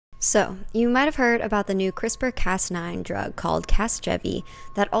So, you might have heard about the new CRISPR-Cas9 drug called Casgevy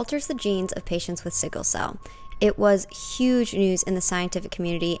that alters the genes of patients with sickle cell. It was huge news in the scientific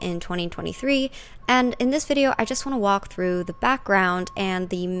community in 2023, and in this video I just want to walk through the background and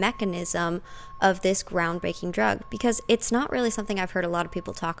the mechanism of this groundbreaking drug, because it's not really something I've heard a lot of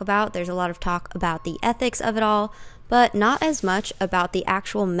people talk about. There's a lot of talk about the ethics of it all, but not as much about the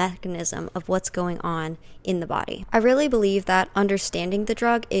actual mechanism of what's going on in the body. I really believe that understanding the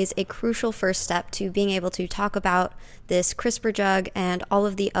drug is a crucial first step to being able to talk about this CRISPR drug and all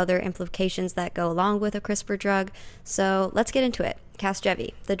of the other implications that go along with a CRISPR drug. So let's get into it.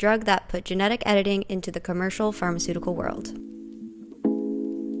 Casgevy, the drug that put genetic editing into the commercial pharmaceutical world.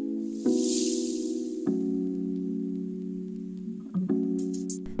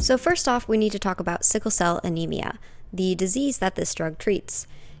 So first off, we need to talk about sickle cell anemia, the disease that this drug treats.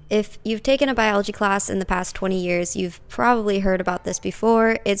 If you've taken a biology class in the past 20 years, you've probably heard about this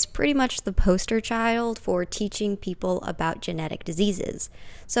before. It's pretty much the poster child for teaching people about genetic diseases.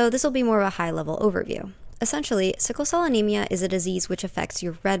 So this will be more of a high-level overview. Essentially, sickle cell anemia is a disease which affects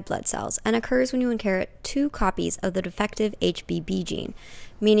your red blood cells and occurs when you inherit 2 copies of the defective HBB gene,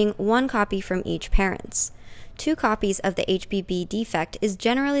 meaning 1 copy from each parent. 2 copies of the HBB defect is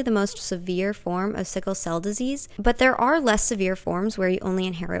generally the most severe form of sickle cell disease, but there are less severe forms where you only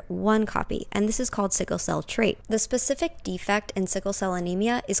inherit 1 copy, and this is called sickle cell trait. The specific defect in sickle cell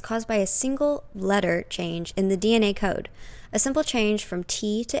anemia is caused by a single letter change in the DNA code, a simple change from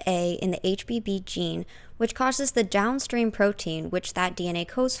T to A in the HBB gene, which causes the downstream protein which that DNA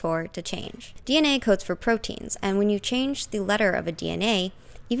codes for to change. DNA codes for proteins, and when you change the letter of a DNA,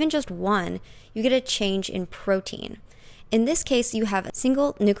 even just 1, you get a change in protein. In this case, you have a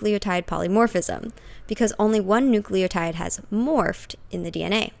single nucleotide polymorphism, because only 1 nucleotide has morphed in the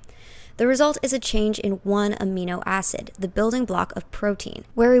DNA. The result is a change in 1 amino acid, the building block of protein.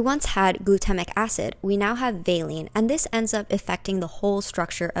 Where we once had glutamic acid, we now have valine, and this ends up affecting the whole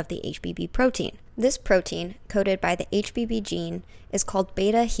structure of the HBB protein. This protein, coded by the HBB gene, is called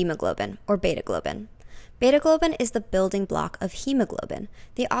beta hemoglobin, or beta globin. Beta globin is the building block of hemoglobin,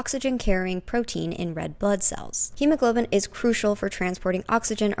 the oxygen-carrying protein in red blood cells. Hemoglobin is crucial for transporting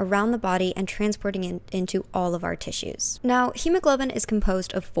oxygen around the body and transporting it into all of our tissues. Now, hemoglobin is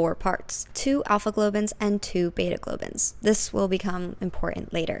composed of 4 parts, 2 alpha globins and 2 beta globins. This will become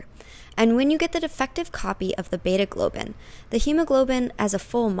important later. And when you get the defective copy of the beta globin, the hemoglobin as a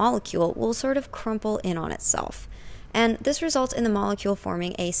full molecule will sort of crumple in on itself. And this results in the molecule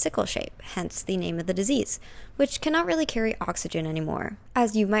forming a sickle shape, hence the name of the disease, which cannot really carry oxygen anymore.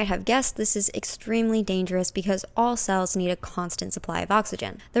 As you might have guessed, this is extremely dangerous because all cells need a constant supply of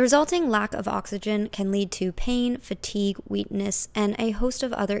oxygen. The resulting lack of oxygen can lead to pain, fatigue, weakness, and a host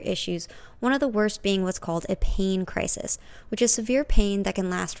of other issues, one of the worst being what's called a pain crisis, which is severe pain that can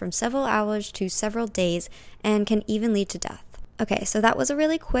last from several hours to several days and can even lead to death. Okay, so that was a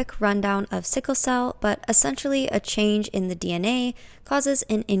really quick rundown of sickle cell, but essentially a change in the DNA causes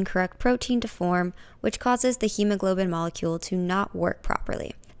an incorrect protein to form, which causes the hemoglobin molecule to not work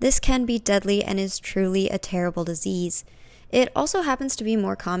properly. This can be deadly and is truly a terrible disease. It also happens to be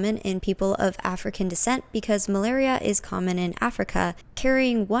more common in people of African descent because malaria is common in Africa.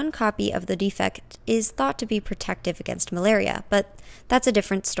 Carrying 1 copy of the defect is thought to be protective against malaria, but that's a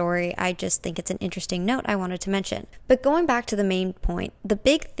different story. I just think it's an interesting note I wanted to mention. But going back to the main point, the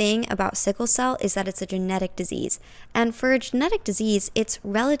big thing about sickle cell is that it's a genetic disease. And for a genetic disease, it's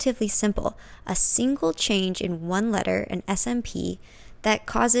relatively simple. A single change in 1 letter, an SMP, that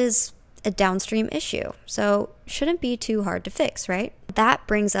causes a downstream issue, so shouldn't be too hard to fix, right? That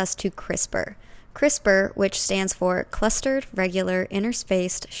brings us to CRISPR. CRISPR, which stands for Clustered Regular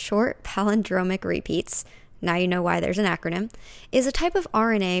Interspaced Short Palindromic Repeats, now you know why there's an acronym, is a type of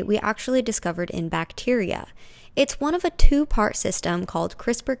RNA we actually discovered in bacteria. It's one of a 2-part system called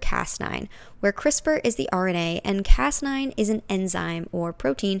CRISPR-Cas9, where CRISPR is the RNA and Cas9 is an enzyme or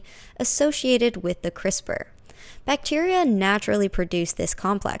protein associated with the CRISPR. Bacteria naturally produce this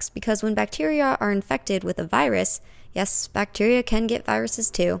complex because when bacteria are infected with a virus, yes, bacteria can get viruses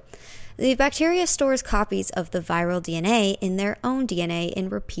too, the bacteria stores copies of the viral DNA in their own DNA in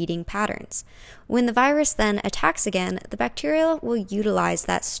repeating patterns. When the virus then attacks again, the bacteria will utilize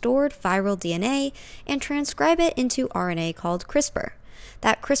that stored viral DNA and transcribe it into RNA called CRISPR.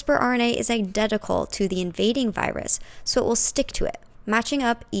 That CRISPR RNA is identical to the invading virus, so it will stick to it, matching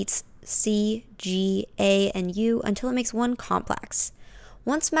up each C, G, A, and U until it makes 1 complex.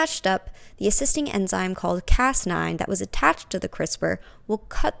 Once matched up, the assisting enzyme called Cas9 that was attached to the CRISPR will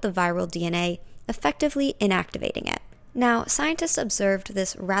cut the viral DNA, effectively inactivating it. Now, scientists observed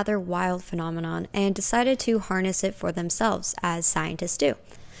this rather wild phenomenon and decided to harness it for themselves, as scientists do.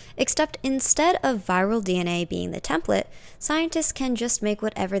 except instead of viral DNA being the template, scientists can just make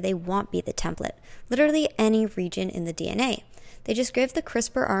whatever they want be the template, literally any region in the DNA. They just give the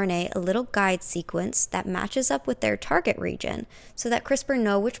CRISPR RNA a little guide sequence that matches up with their target region so that CRISPR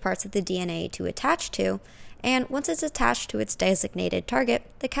know which parts of the DNA to attach to, and once it's attached to its designated target,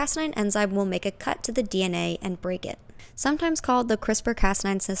 the Cas9 enzyme will make a cut to the DNA and break it. Sometimes called the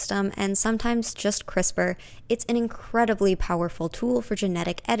CRISPR-Cas9 system and sometimes just CRISPR, it's an incredibly powerful tool for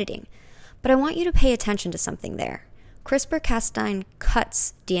genetic editing. But I want you to pay attention to something there. CRISPR-Cas9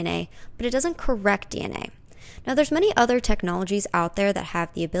 cuts DNA, but it doesn't correct DNA. Now, there's many other technologies out there that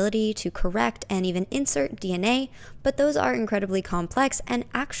have the ability to correct and even insert DNA, but those are incredibly complex and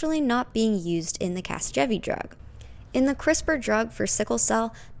actually not being used in the Casgevy drug. In the CRISPR drug for sickle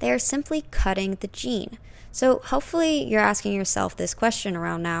cell, they are simply cutting the gene. So hopefully you're asking yourself this question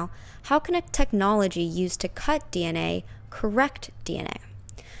around now: how can a technology used to cut DNA correct DNA?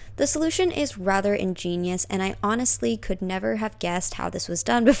 The solution is rather ingenious, and I honestly could never have guessed how this was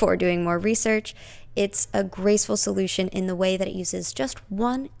done before doing more research. It's a graceful solution in the way that it uses just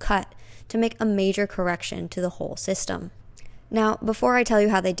one cut to make a major correction to the whole system. Now, before I tell you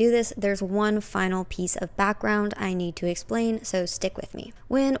how they do this, there's one final piece of background I need to explain, so stick with me.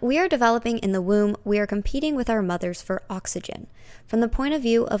 When we are developing in the womb, we are competing with our mothers for oxygen. From the point of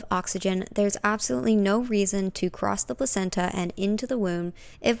view of oxygen, there's absolutely no reason to cross the placenta and into the womb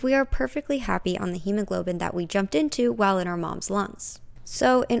if we are perfectly happy on the hemoglobin that we jumped into while in our mom's lungs.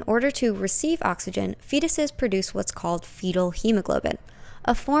 So, in order to receive oxygen, fetuses produce what's called fetal hemoglobin,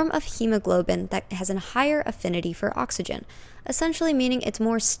 a form of hemoglobin that has a higher affinity for oxygen, essentially meaning it's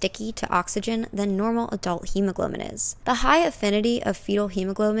more sticky to oxygen than normal adult hemoglobin is. The high affinity of fetal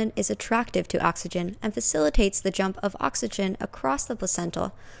hemoglobin is attractive to oxygen and facilitates the jump of oxygen across the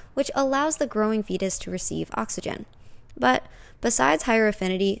placenta, which allows the growing fetus to receive oxygen. But besides higher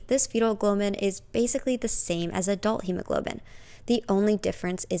affinity, this fetal globin is basically the same as adult hemoglobin. The only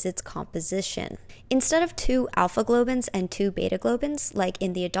difference is its composition. Instead of 2 alpha globins and 2 beta globins, like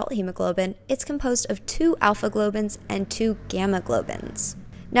in the adult hemoglobin, it's composed of 2 alpha globins and 2 gamma globins.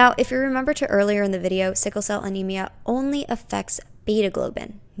 Now, if you remember to earlier in the video, sickle cell anemia only affects beta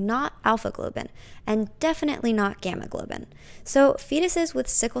globin, not alpha globin, and definitely not gamma globin. So fetuses with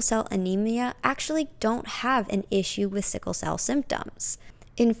sickle cell anemia actually don't have an issue with sickle cell symptoms.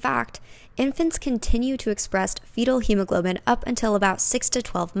 In fact, infants continue to express fetal hemoglobin up until about 6 to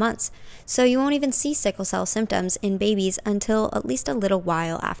 12 months, so you won't even see sickle cell symptoms in babies until at least a little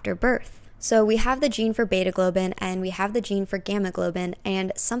while after birth. So we have the gene for beta globin and we have the gene for gamma globin,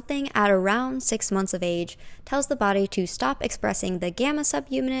 and something at around 6 months of age tells the body to stop expressing the gamma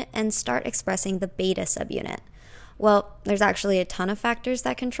subunit and start expressing the beta subunit. Well, there's actually a ton of factors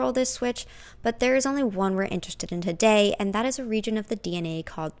that control this switch, but there is only one we're interested in today, and that is a region of the DNA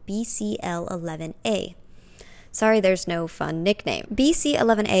called BCL11A. Sorry, there's no fun nickname.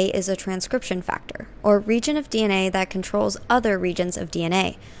 BCL11A is a transcription factor, or region of DNA that controls other regions of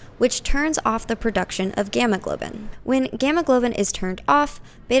DNA, which turns off the production of gamma globin. When gamma globin is turned off,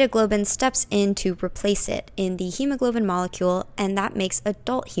 beta globin steps in to replace it in the hemoglobin molecule, and that makes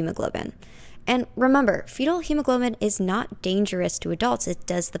adult hemoglobin. And remember, fetal hemoglobin is not dangerous to adults. It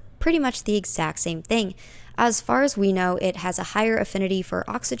does pretty much the exact same thing. As far as we know, it has a higher affinity for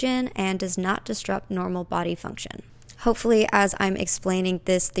oxygen and does not disrupt normal body function. Hopefully, as I'm explaining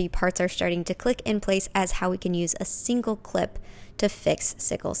this, the parts are starting to click in place as how we can use a single clip to fix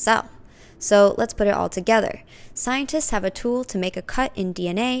sickle cell. So let's put it all together. Scientists have a tool to make a cut in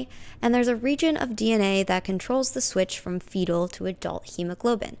DNA, and there's a region of DNA that controls the switch from fetal to adult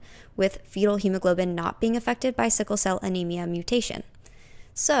hemoglobin, with fetal hemoglobin not being affected by sickle cell anemia mutation.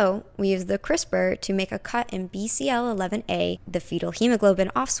 So we use the CRISPR to make a cut in BCL11A, the fetal hemoglobin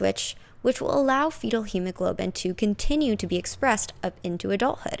off switch, which will allow fetal hemoglobin to continue to be expressed up into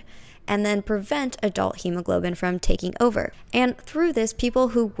adulthood, and then prevent adult hemoglobin from taking over. And through this, people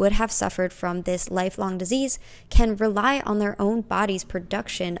who would have suffered from this lifelong disease can rely on their own body's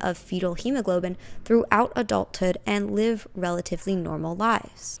production of fetal hemoglobin throughout adulthood and live relatively normal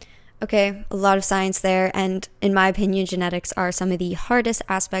lives. Okay, a lot of science there, and in my opinion, genetics are some of the hardest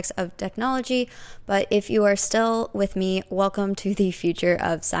aspects of technology, but if you are still with me, welcome to the future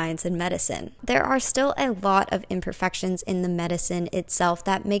of science and medicine. There are still a lot of imperfections in the medicine itself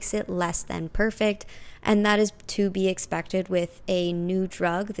that makes it less than perfect, and that is to be expected with a new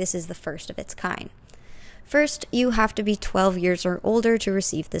drug. This is the first of its kind. First, you have to be 12 years or older to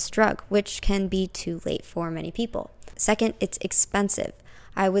receive this drug, which can be too late for many people. Second, it's expensive.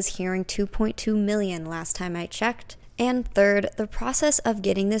 I was hearing $2.2 million last time I checked. And third, the process of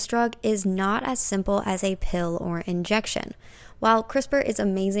getting this drug is not as simple as a pill or injection. While CRISPR is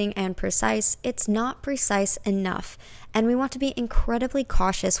amazing and precise, it's not precise enough, and we want to be incredibly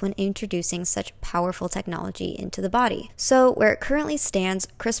cautious when introducing such powerful technology into the body. So, where it currently stands,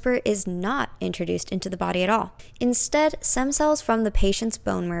 CRISPR is not introduced into the body at all. Instead, stem cells from the patient's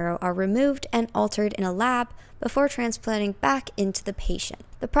bone marrow are removed and altered in a lab before transplanting back into the patient.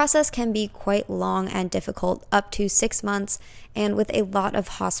 The process can be quite long and difficult, up to 6 months, and with a lot of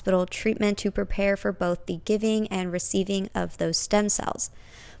hospital treatment to prepare for both the giving and receiving of those stem cells.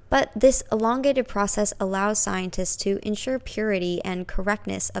 But this elongated process allows scientists to ensure purity and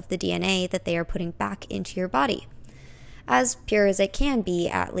correctness of the DNA that they are putting back into your body. As pure as it can be,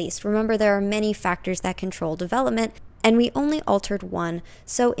 at least. Remember, there are many factors that control development, and we only altered one,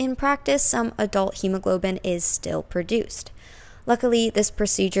 so in practice, some adult hemoglobin is still produced. Luckily, this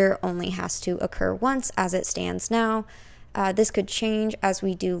procedure only has to occur once as it stands now. This could change as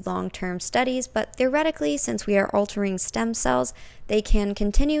we do long-term studies, but theoretically, since we are altering stem cells, they can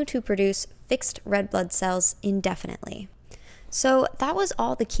continue to produce fixed red blood cells indefinitely. So that was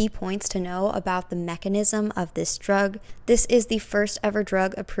all the key points to know about the mechanism of this drug. This is the first ever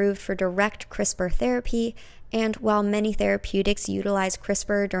drug approved for direct CRISPR therapy, and while many therapeutics utilize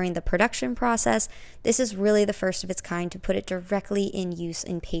CRISPR during the production process, this is really the first of its kind to put it directly in use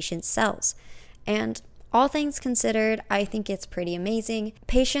in patient cells. And all things considered, I think it's pretty amazing.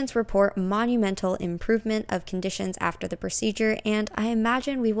 Patients report monumental improvement of conditions after the procedure, and I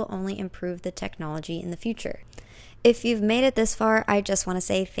imagine we will only improve the technology in the future. If you've made it this far, I just want to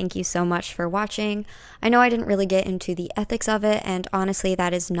say thank you so much for watching. I know I didn't really get into the ethics of it, and honestly,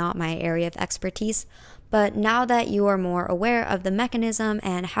 that is not my area of expertise. But now that you are more aware of the mechanism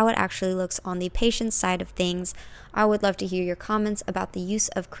and how it actually looks on the patient's side of things, I would love to hear your comments about the use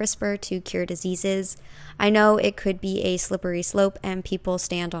of CRISPR to cure diseases. I know it could be a slippery slope and people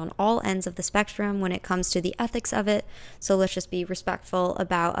stand on all ends of the spectrum when it comes to the ethics of it, so let's just be respectful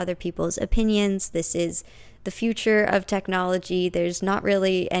about other people's opinions. This is the future of technology. There's not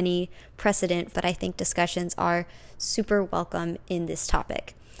really any precedent, but I think discussions are super welcome in this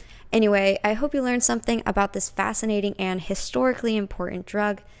topic. Anyway, I hope you learned something about this fascinating and historically important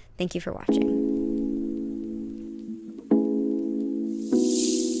drug. Thank you for watching.